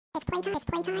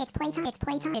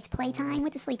It's playtime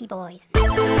with the sleepy boys.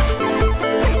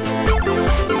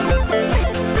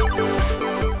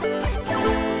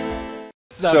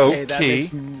 So, okay, Key,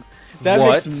 that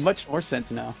what? makes much more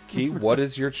sense now. Key, what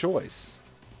is your choice?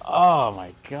 Oh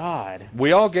my god.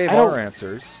 We all gave our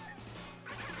answers.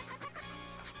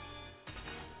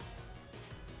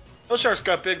 Little Shark's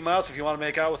got big mouth if you want to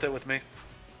make out with it with me.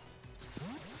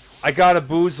 I got a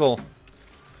boozle.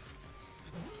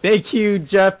 Thank you,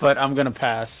 Jeff, but I'm gonna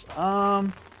pass.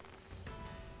 So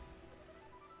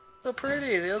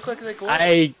pretty. They look like they glow.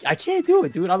 I can't do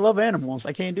it, dude. I love animals.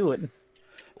 I can't do it.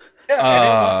 Yeah, and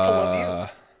it wants to love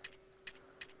you.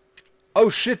 Oh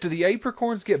shit, do the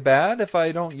apricorns get bad if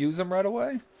I don't use them right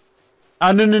away?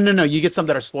 No. You get some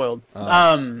that are spoiled.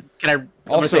 Can I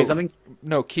also say something?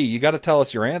 No, Key, you got to tell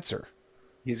us your answer.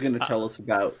 He's going to tell us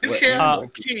about You what can't. animal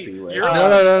Key, he was. you're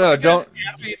No, don't.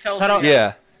 After you tell us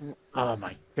Yeah. Oh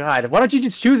my god. Why don't you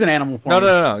just choose an animal for me?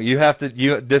 No. You have to.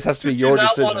 This has to be your do not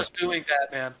decision. want us doing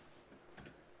that, man.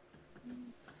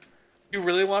 You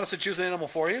really want us to choose an animal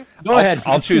for you? Go ahead.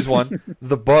 I'll choose one.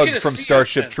 The bug Get a from sea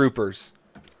Starship urchin. Troopers.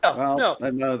 No, Well, no.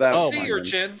 I know that Sea one.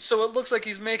 urchin, so it looks like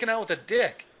he's making out with a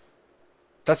dick.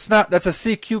 That's a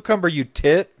sea cucumber, you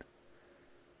tit.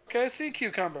 Okay, sea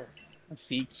cucumber.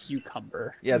 Sea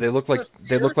cucumber. Yeah, they look like It's a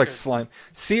sea like urchin. slime.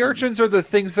 Sea urchins are the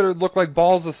things that look like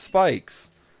balls of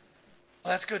spikes.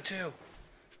 Well, that's good too.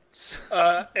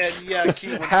 And yeah,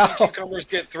 Key, when How? sea cucumbers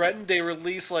get threatened, they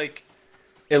release like.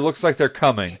 It looks like they're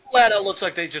coming. That looks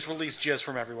like they just release jizz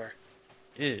from everywhere.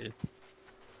 Ew.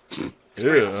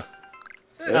 Ew.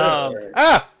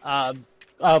 What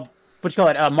you call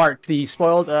it? Mark, the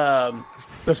spoiled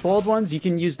ones, you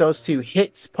can use those to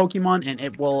hit Pokemon and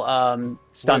it will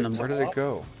stun them. Where did it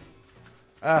go?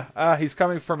 He's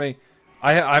coming for me.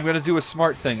 I'm gonna do a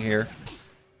smart thing here.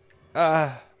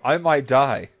 I might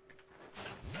die.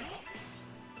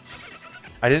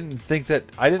 I didn't think that.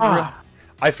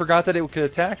 I forgot that it could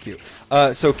attack you.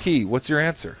 So Key, what's your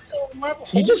answer?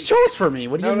 You just chose for me.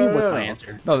 What do you mean what's no. my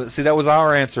answer? No, see, that was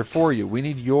our answer for you. We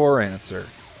need your answer.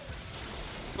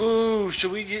 Ooh,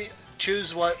 should we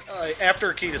choose what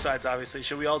after Key decides? Obviously,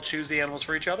 should we all choose the animals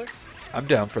for each other? I'm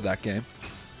down for that game.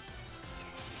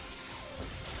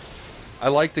 I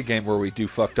like the game where we do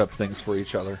fucked up things for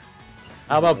each other.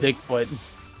 How about Bigfoot?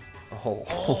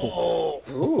 Oh.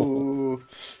 Ooh.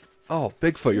 Oh,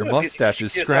 Bigfoot, your Look, mustache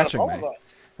is he's out of scratching all me. of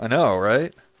us. I know,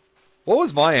 right? What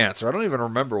was my answer? I don't even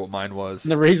remember what mine was.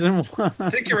 The reason I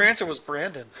think your answer was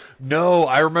Brandon. No,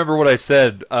 I remember what I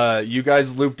said. You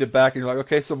guys looped it back, and you're like,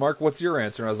 "Okay, so Mark, what's your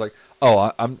answer?" And I was like,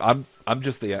 "Oh, I'm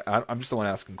just the one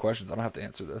asking questions. I don't have to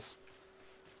answer this."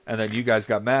 And then you guys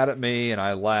got mad at me, and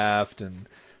I laughed, and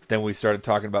then we started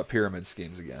talking about pyramid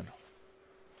schemes again.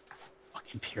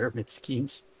 fucking pyramid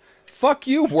schemes. Fuck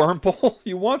you, Wormhole.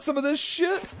 You want some of this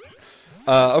shit?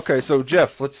 Okay, so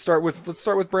Jeff, let's start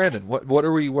with Brandon. What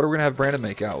are we gonna have Brandon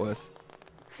make out with?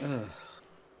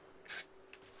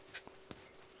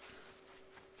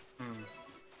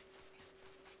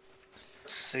 Let's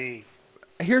see.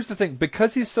 Here's the thing,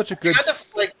 because he's such a good Kind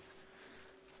of like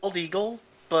Bald Eagle,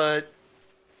 but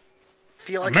I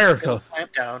feel like America. it's gonna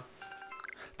clamp down.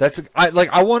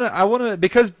 I wanna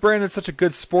because Brandon's such a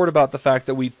good sport about the fact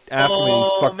that we ask him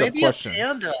these fucked up maybe questions. a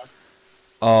panda.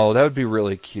 Oh, that would be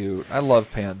really cute. I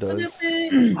love Wouldn't pandas.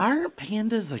 it be? Aren't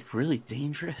pandas like really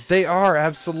dangerous? They are,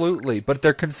 absolutely, but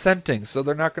they're consenting, so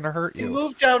they're not gonna hurt You you.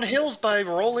 move down hills by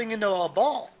rolling into a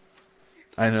ball.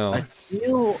 I know. I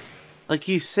feel like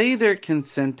you say they're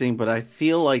consenting, but I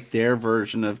feel like their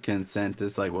version of consent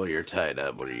is like, well, you're tied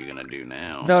up. What are you gonna do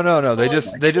now? No. They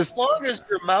just As long as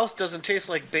your mouth doesn't taste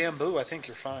like bamboo, I think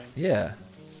you're fine. yeah.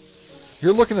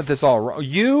 You're looking at this all wrong.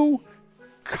 You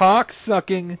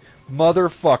cock-sucking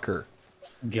motherfucker.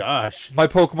 Gosh. My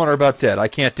Pokemon are about dead. I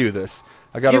can't do this.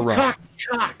 I gotta run.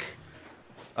 Cock.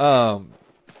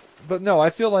 But no, I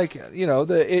feel like, you know,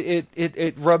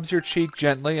 it rubs your cheek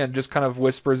gently and just kind of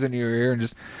whispers in your ear and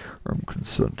just, I'm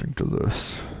consenting to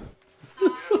this.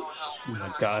 Oh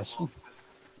my gosh. What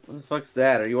the fuck's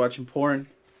that? Are you watching porn?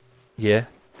 Yeah.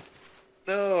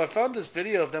 No, I found this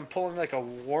video of them pulling like a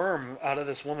worm out of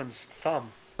this woman's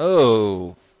thumb.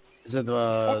 Oh. Is it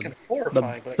It's fucking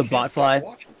horrifying. but I the can't bot stop fly?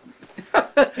 watching.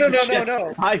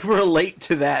 No. I relate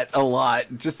to that a lot.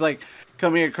 Just like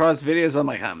coming across videos, I'm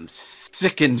like, I'm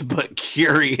sickened but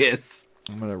curious.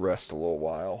 I'm gonna rest a little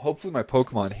while. Hopefully my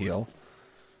Pokemon heal.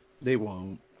 They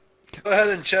won't. Go ahead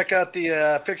and check out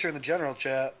the picture in the general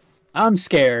chat. I'm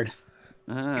scared.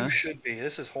 You should be.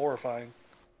 This is horrifying.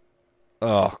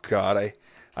 Oh god,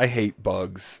 I hate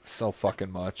bugs so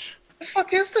fucking much. The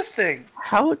fuck is this thing?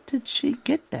 How did she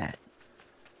get that?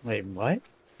 Wait, what?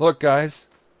 Look, guys.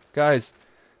 Guys,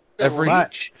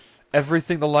 Much.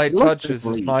 everything the light Look at touches is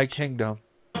bleach. my kingdom.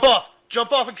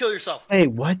 Jump off and kill yourself. Hey,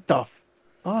 what the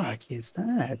fuck is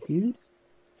that, dude?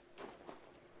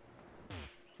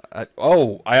 I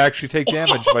actually take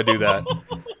damage if I do that.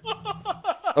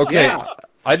 Okay, Yeah.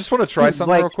 I just want to try Dude, something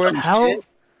like, real quick. How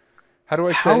do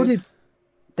I how save? did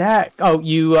that? Oh,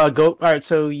 you go. All right,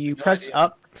 so you press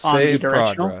up on the Save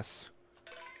directional. progress.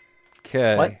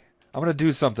 Okay. What? I'm going to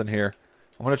do something here.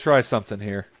 I'm going to try something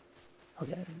here.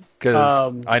 Okay.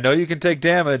 Because I know you can take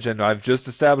damage, and I've just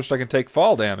established I can take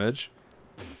fall damage.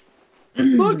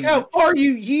 Look how far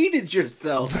you yeeted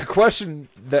yourself. The question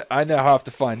that I now have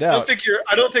to find I out.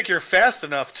 don't think you're fast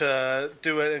enough to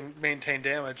do it and maintain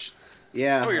damage.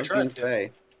 Yeah, you're I was trying gonna to.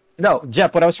 say. No,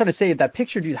 Jeff. What I was trying to say, that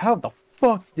picture, dude. How the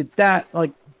fuck did that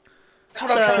like That's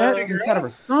what I'm trying to that figure inside of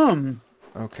out. her thumb?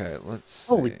 Okay, let's see.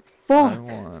 Holy fuck!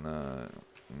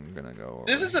 I'm gonna go.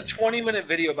 This is a over 20-minute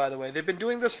video, by the way. They've been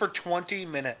doing this for 20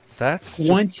 minutes. That's just,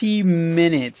 20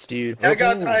 minutes, dude.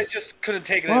 I just couldn't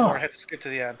take it Fuck. anymore. I had to skip to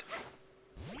the end.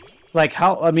 Like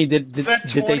how? I mean, did Spent they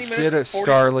 20 minutes, Did it, 40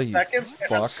 Starly, you seconds, and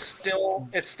fuck.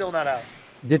 it's still not out.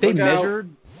 did they Look out. measure?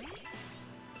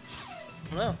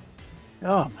 No.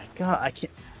 Oh my god, I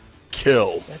can't.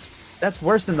 kill. That's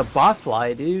worse than the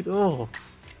botfly, dude. Oh,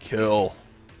 Kill.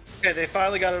 Okay, they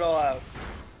finally got it all out.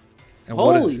 And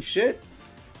what Holy shit.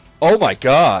 oh my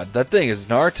god, that thing is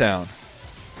Nartown.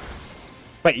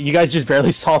 wait, you guys just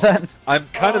barely saw that? I'm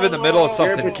kind of in the middle of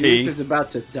something Bidoof key. is about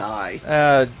to die.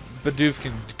 Bidoof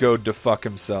can go defuck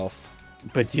himself.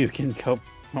 But you can go.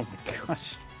 Oh my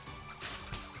gosh.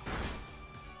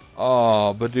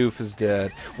 Oh, Bidoof is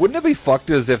dead. Wouldn't it be fucked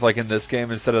as if, like, in this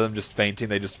game, instead of them just fainting,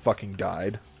 they just fucking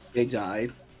died? They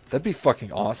died. That'd be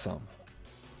fucking awesome.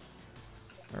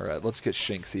 Alright, let's get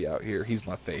Shinxie out here. He's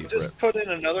my favorite. Just put in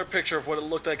another picture of what it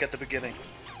looked like at the beginning.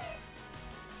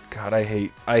 God,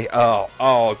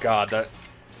 oh god, that...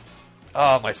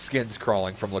 Oh, my skin's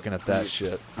crawling from looking at that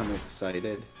shit. I'm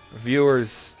excited.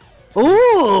 Viewers...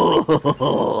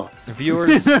 Ooh!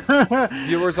 Viewers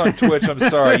on Twitch, I'm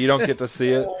sorry, you don't get to see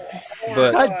it.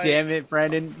 But God damn it,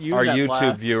 Brandon! You our that YouTube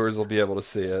laugh. viewers will be able to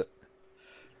see it.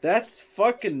 That's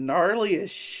fucking gnarly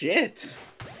as shit.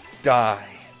 Die.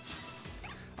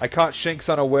 I caught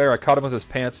Shinx unaware. I caught him with his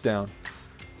pants down.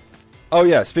 Oh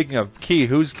yeah, speaking of Key,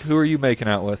 who are you making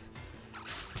out with?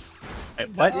 Wait,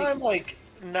 what? I'm like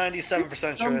 97% sure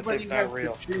that Somebody thing's has not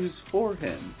real. to choose for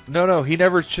him. No, he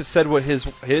never said what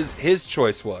his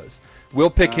choice was. We'll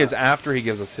pick his after he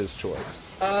gives us his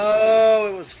choice.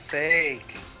 Oh, it was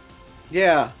fake.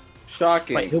 Yeah,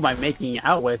 shocking. Wait, who am I making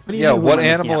out with? What do you Yeah, mean, who what am I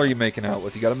making animal out are you making out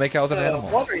with? You gotta make out with an animal.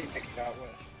 What are you making out with?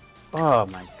 with? Oh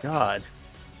my god!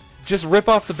 Just rip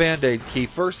off the band-aid, Key.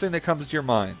 First thing that comes to your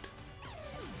mind.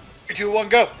 3, 2, 1,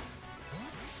 go.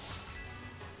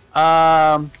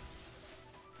 I'm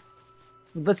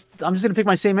just gonna pick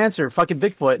my same answer. Fucking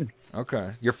Bigfoot.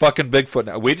 Okay. You're fucking Bigfoot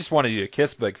now. We just wanted you to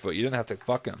kiss Bigfoot. You didn't have to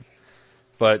fuck him.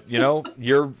 But, you know,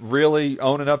 you're really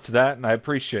owning up to that, and I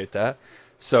appreciate that.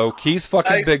 So, Key's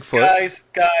fucking Bigfoot.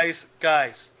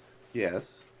 Guys.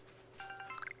 Yes.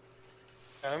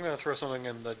 I'm going to throw something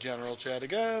in the general chat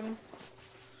again.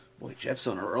 Boy, Jeff's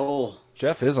on a roll.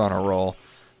 Jeff is on a roll.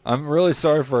 I'm really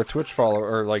sorry for our Twitch follower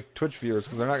or like Twitch viewers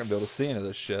because they're not gonna be able to see any of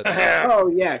this shit. Oh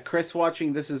yeah, Chris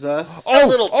watching This Is Us.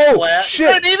 Twat.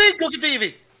 shit! Hey, Evie, go get the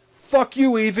Eevee. Fuck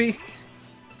you, Evie.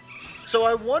 So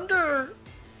I wonder,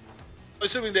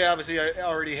 assuming they obviously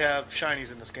already have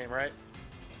shinies in this game, right?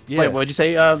 Yeah, Wait, what'd you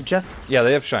say, Jeff? yeah,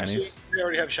 they have shinies. They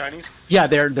already have shinies. Yeah,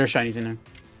 they're shinies in there.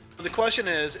 But the question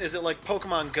is it like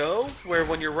Pokemon Go, where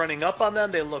when you're running up on them,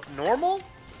 they look normal?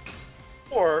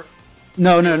 Or...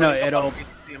 No, you run up on it'll them, you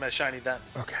see them as shiny then?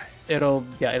 Okay, it'll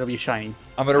be shiny.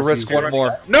 I'm gonna risk use one it.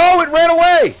 more. No, it ran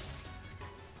away.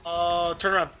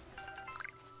 Turn around.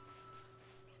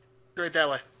 Straight that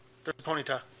way. There's a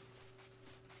Ponyta.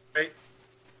 Right?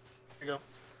 There you go.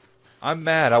 I'm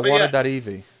mad. I But wanted yeah. that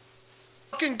Evie.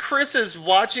 Fucking Chris is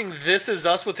watching This Is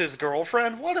Us with his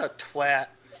girlfriend? What a twat.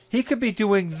 He could be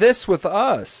doing this with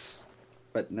us.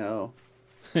 But no.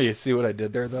 You see what I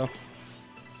did there, though?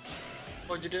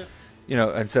 What'd you do? You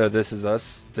know, instead of this is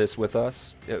us, this with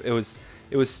us. It was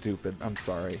stupid. I'm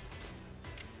sorry.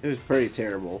 It was pretty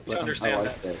terrible. But understand I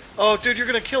liked that. it. Oh, dude, you're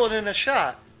gonna kill it in a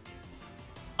shot.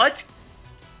 What?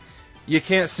 You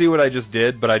can't see what I just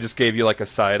did, but I just gave you like a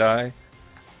side eye,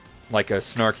 like a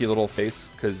snarky little face,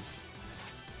 because.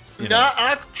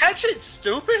 Nah, catch it,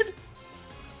 stupid.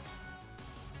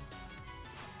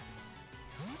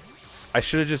 I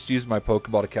should have just used my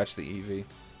Pokeball to catch the Eevee.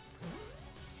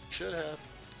 Should have.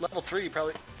 Level 3,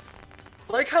 probably.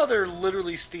 I like how they're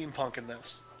literally steampunking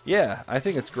this. Yeah, I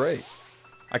think it's great.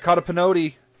 I caught a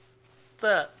Pinote.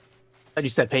 that? I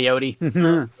just said peyote.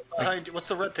 Behind you. What's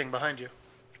the red thing behind you?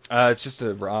 It's just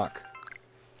a rock.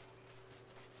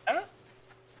 Huh?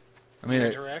 I mean,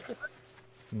 Interact with it?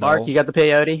 no. Mark, you got the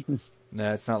peyote?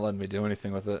 Nah, it's not letting me do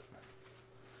anything with it.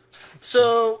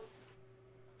 So.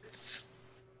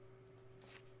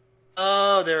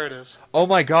 Oh, there it is. Oh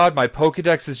my god, my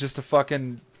Pokedex is just a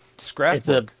fucking scrapbook. It's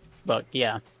a book,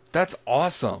 yeah. That's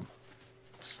awesome.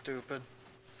 Stupid.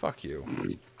 Fuck you.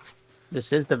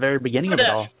 This is the very beginning of it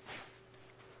all.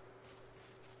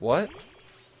 What?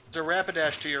 There's a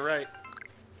Rapidash to your right.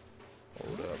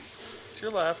 Hold up. To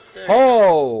your left. There.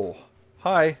 Oh!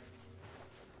 Hi.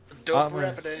 Dope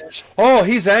Rapidash. Oh,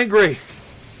 he's angry.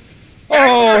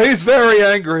 Oh, he's very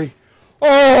angry.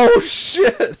 Oh,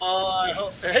 shit.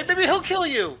 Hey, maybe he'll kill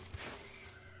you.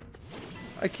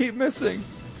 I keep missing.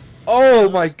 Oh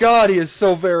my god, he is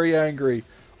so very angry.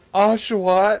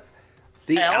 Oshawott.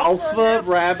 The Alpha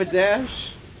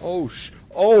Rapidash? Oh,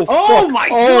 oh, Oh fuck. my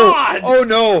Oh, god! oh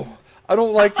no. I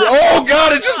don't like that. Oh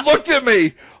god, it just looked at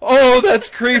me. Oh, that's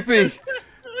creepy.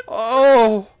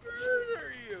 Oh.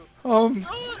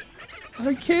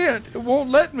 I can't. It won't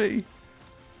let me.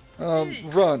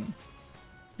 Run.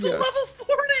 It's a level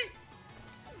 40.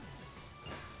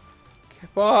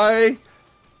 Bye.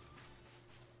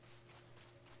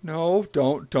 No,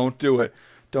 don't do it.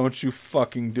 Don't you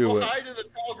fucking do it. Hide in the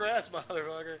tall grass,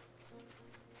 motherfucker.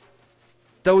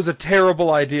 That was a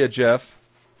terrible idea, Jeff.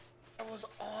 That was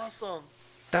awesome.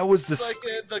 That was the... It's like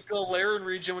in the Galarian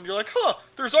region when you're like, huh,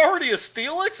 there's already a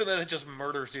Steelix, and then it just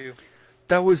murders you.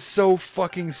 That was so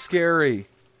fucking scary.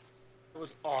 It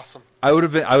was awesome. I would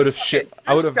have shit.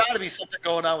 I would There's have... got to be something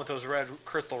going on with those red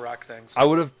crystal rock things. I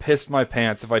would have pissed my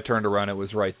pants if I turned around and it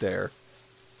was right there.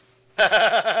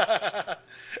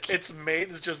 Its mate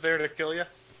is just there to kill you.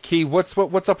 Key, what's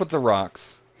up with the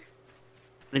rocks?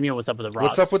 What do you mean, what's up with the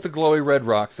rocks? What's up with the glowy red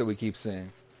rocks that we keep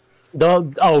seeing?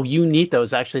 Oh, you need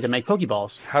those actually to make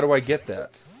Pokeballs. How do I get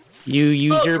that? You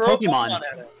use your throw a Pokemon.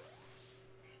 at it.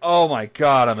 Oh my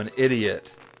god, I'm an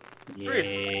idiot.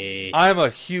 Yay. I'm a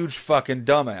huge fucking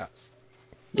dumbass.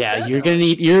 Yeah, you're gonna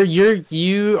need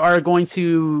you are going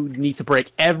to need to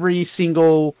break every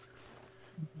single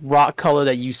rock color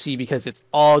that you see because it's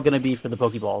all gonna be for the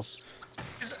Pokeballs.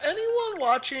 Is anyone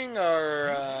watching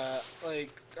our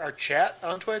our chat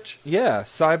on Twitch? Yeah,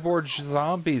 Cyborg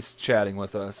Zombie's chatting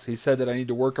with us. He said that I need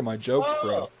to work on my jokes,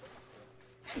 bro.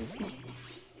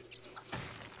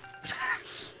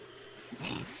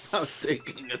 I was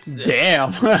taking a sip.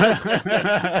 Damn.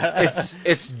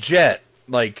 It's Jet.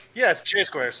 Like, Yeah, it's J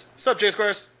Squares. What's up, J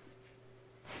Squares?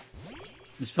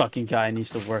 This fucking guy needs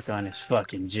to work on his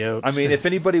fucking jokes. I mean, if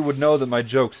anybody would know that my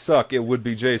jokes suck, it would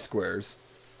be J Squares.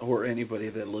 Or anybody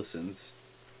that listens.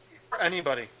 Or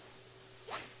anybody.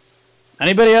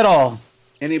 Anybody at all.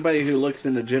 Anybody who looks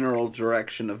in the general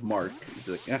direction of Mark. He's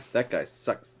like, yeah, that guy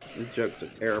sucks. His jokes are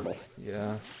terrible.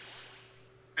 Yeah.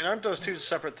 I mean, aren't those two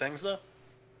separate things, though?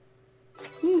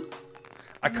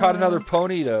 I caught another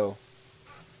Ponyto.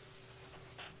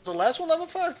 The last one level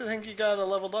 5? I think you got a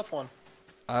leveled up one.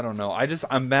 I don't know.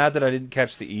 I'm mad that I didn't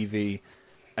catch the EV,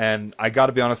 and I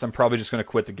gotta be honest, I'm probably just gonna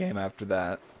quit the game after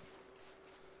that.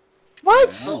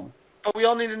 What? Oh. But we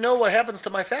all need to know what happens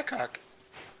to my fat cock.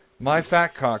 My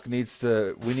fat cock needs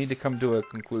to... We need to come to a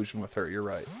conclusion with her, you're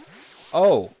right.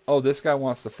 Oh, this guy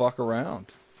wants to fuck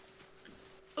around.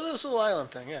 Oh, this little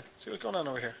island thing, yeah. See what's going on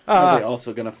over here. Are they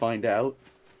also going to find out?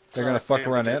 They're gonna fuck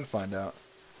around and find out.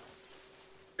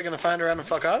 They're gonna find around and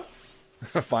fuck out?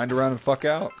 Find around and fuck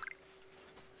out.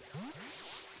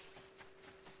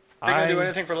 Are they gonna do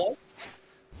anything for love?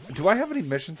 Do I have any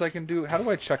missions I can do? How do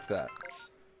I check that?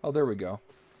 Oh, there we go.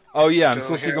 Oh yeah, I'm Go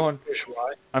supposed to here be going. and fish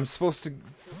wide. I'm supposed to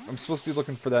be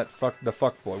looking for that the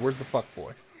fuck boy. Where's the fuck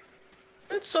boy?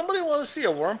 Did somebody want to see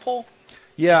a wormpole?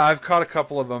 Yeah, I've caught a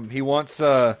couple of them. He wants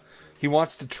to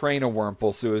train a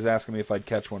Wurmple, so he was asking me if I'd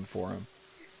catch one for him.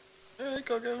 Yeah,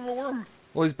 go give him a worm.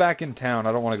 Well, he's back in town.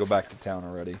 I don't want to go back to town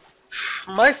already.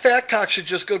 My fat cock should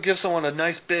just go give someone a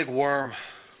nice big worm.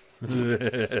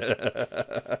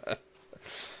 That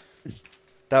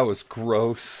was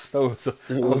gross. That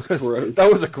was gross. That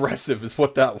was aggressive, is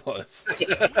what that was.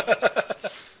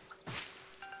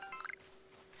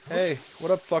 Hey,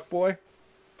 what up, fuckboy?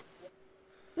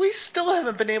 We still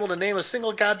haven't been able to name a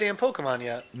single goddamn Pokemon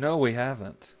yet. No, we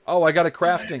haven't. Oh, I got a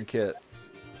crafting kit.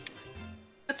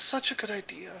 That's such a good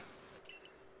idea.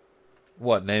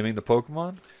 What, naming the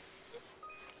Pokemon?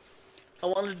 I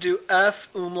wanted to do F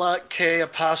umlaut K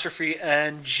apostrophe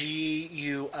N G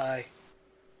U I.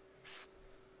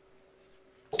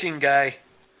 Fucking guy.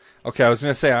 Okay, I was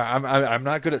gonna say I'm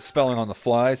not good at spelling on the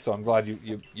fly, so I'm glad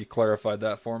you clarified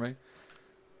that for me.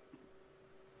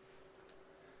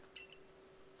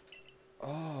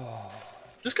 Oh,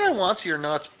 This guy wants your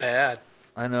nuts bad.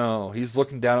 I know. He's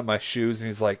looking down at my shoes and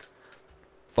he's like,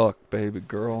 "Fuck, baby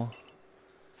girl."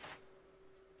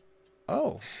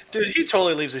 Oh. Dude, he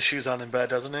totally leaves his shoes on in bed,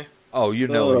 doesn't he? Oh, you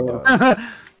know he does.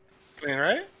 I mean,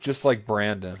 right? Just like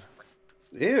Brandon.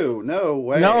 Ew, no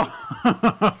way. No.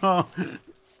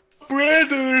 Brandon,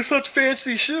 they're such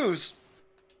fancy shoes.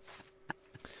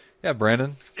 Yeah,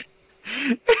 Brandon.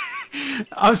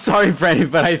 I'm sorry, Brandon,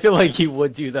 but I feel like he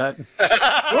would do that.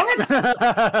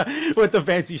 With the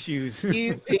fancy shoes.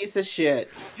 You piece of shit.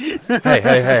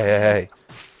 Hey.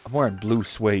 I'm wearing blue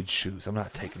suede shoes. I'm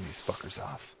not taking these fuckers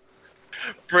off.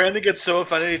 Brandon gets so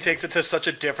offended he takes it to such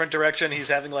a different direction. He's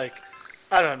having like,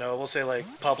 I don't know, we'll say like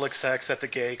public sex at the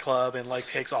gay club and like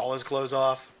takes all his clothes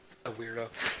off. A weirdo.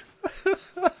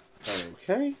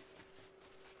 Okay.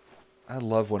 I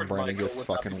love when George Brandon Michael gets would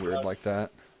not fucking be weird proud. like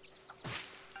that.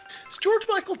 Is George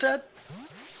Michael dead?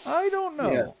 I don't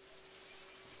know.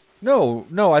 Yeah.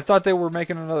 No, I thought they were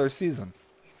making another season.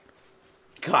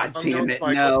 God damn it,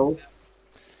 Michael. no.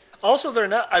 Also, they're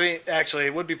not. I mean, actually,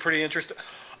 it would be pretty interesting.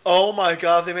 Oh my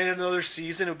god, if they made another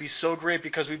season, it would be so great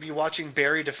because we'd be watching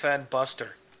Barry defend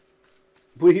Buster.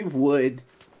 We would.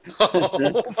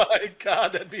 Oh my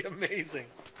god, that'd be amazing.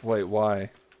 Wait,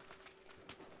 why?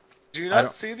 Do you I not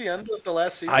don't- see the end of the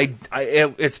last season?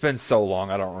 It's been so long,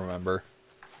 I don't remember.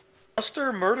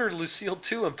 Buster murdered Lucille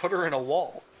too and put her in a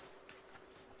wall.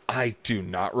 I do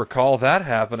not recall that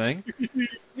happening.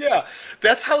 Yeah,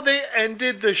 that's how they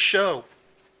ended the show.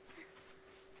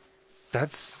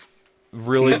 That's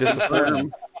really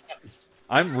disappointing.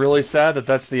 I'm really sad that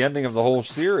that's the ending of the whole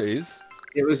series.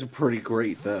 It was pretty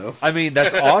great, though. I mean,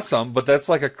 that's awesome, but that's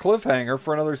like a cliffhanger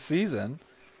for another season.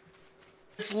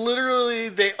 It's literally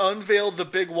they unveiled the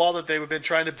big wall that they've been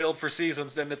trying to build for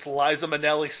seasons, and it's Liza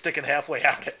Minnelli sticking halfway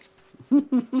out it.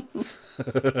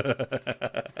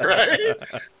 Right?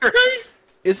 Right?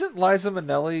 Isn't Liza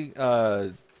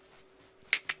Minnelli?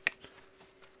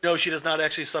 No, she does not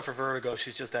actually suffer vertigo.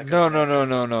 She's just that. No.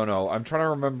 I'm trying to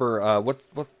remember. What?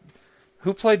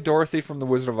 Who played Dorothy from The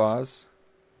Wizard of Oz?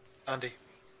 Gandhi.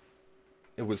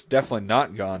 It was definitely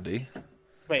not Gandhi.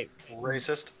 Wait,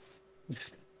 Racist.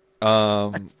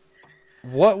 What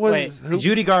was wait. who?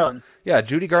 Judy Garland. Yeah,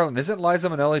 Judy Garland. Isn't Liza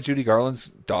Minnelli Judy Garland's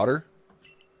daughter?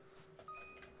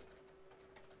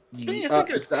 Don't you think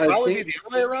it'd I probably think- be the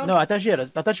other way around? No, I thought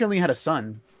she only had a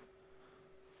son.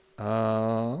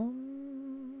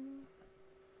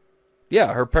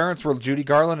 Yeah, her parents were Judy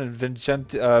Garland and Vincent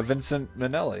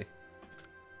Minnelli.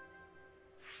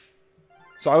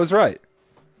 So I was right.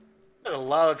 You had a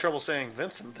lot of trouble saying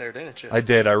Vincent there, didn't you? I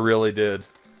did. I really did.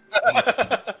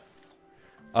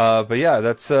 But yeah,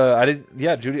 that's I didn't.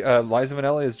 Yeah, Liza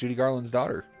Minnelli is Judy Garland's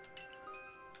daughter.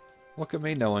 Look at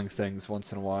me knowing things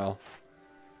once in a while.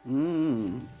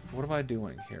 What am I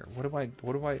doing here? What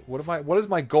is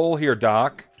my goal here,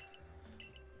 Doc?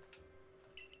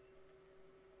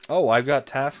 Oh, I've got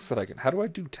tasks that I can. How do I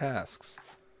do tasks?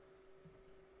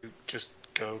 Just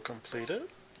go complete it.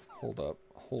 Hold up.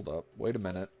 Wait a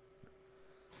minute.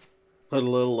 Put a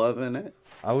little love in it.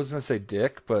 I was gonna say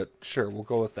dick, but sure, we'll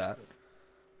go with that.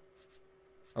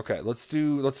 Okay, let's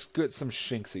get some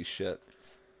shinksy shit.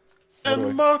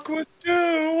 And Mark would do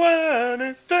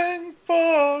anything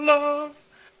for love,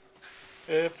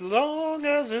 if long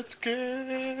as it's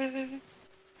gay.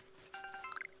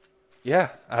 Yeah,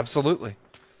 absolutely.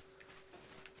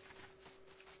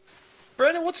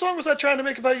 Brandon, what song was I trying to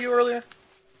make about you earlier?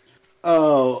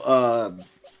 Oh,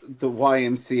 the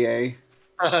YMCA.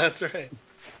 That's right.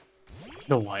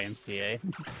 The YMCA.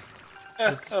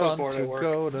 It's I was fun bored to at work.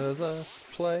 go to the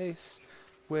place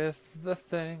with the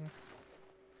thing.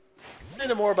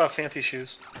 Made more about fancy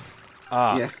shoes.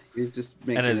 Ah, Yeah, you're just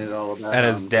making and his, it all about. and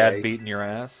his dad gay. beating your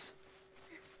ass.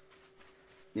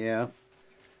 Yeah.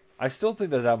 I still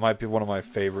think that might be one of my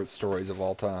favorite stories of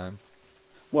all time.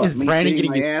 What? Is Me Brandon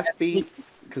getting getting my his ass beat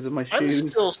because of my I'm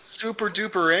shoes? still super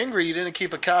duper angry you didn't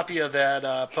keep a copy of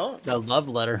that poem. The love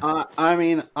letter. I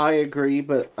mean, I agree,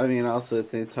 but I mean, also at the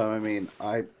same time, I mean,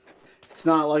 it's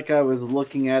not like I was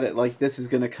looking at it like this is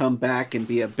going to come back and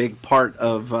be a big part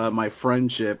of my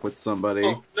friendship with somebody.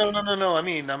 Oh, no. I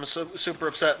mean, I'm super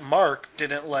upset Mark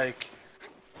didn't like,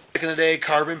 back in the day,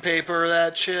 carbon paper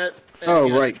that shit. And Oh,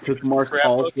 you guys right, because Mark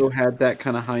scrapbook. also had that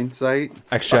kind of hindsight.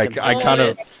 Actually, I Well, kind it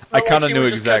of felt like you knew were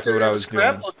just exactly what I considering was a doing.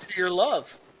 scrapbook to your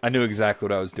love. I knew exactly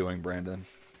what I was doing, Brandon.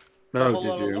 A Oh, whole did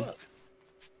lot of you? love.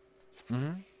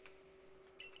 Mm-hmm.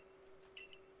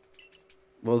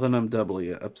 Well, then I'm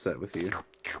doubly upset with you.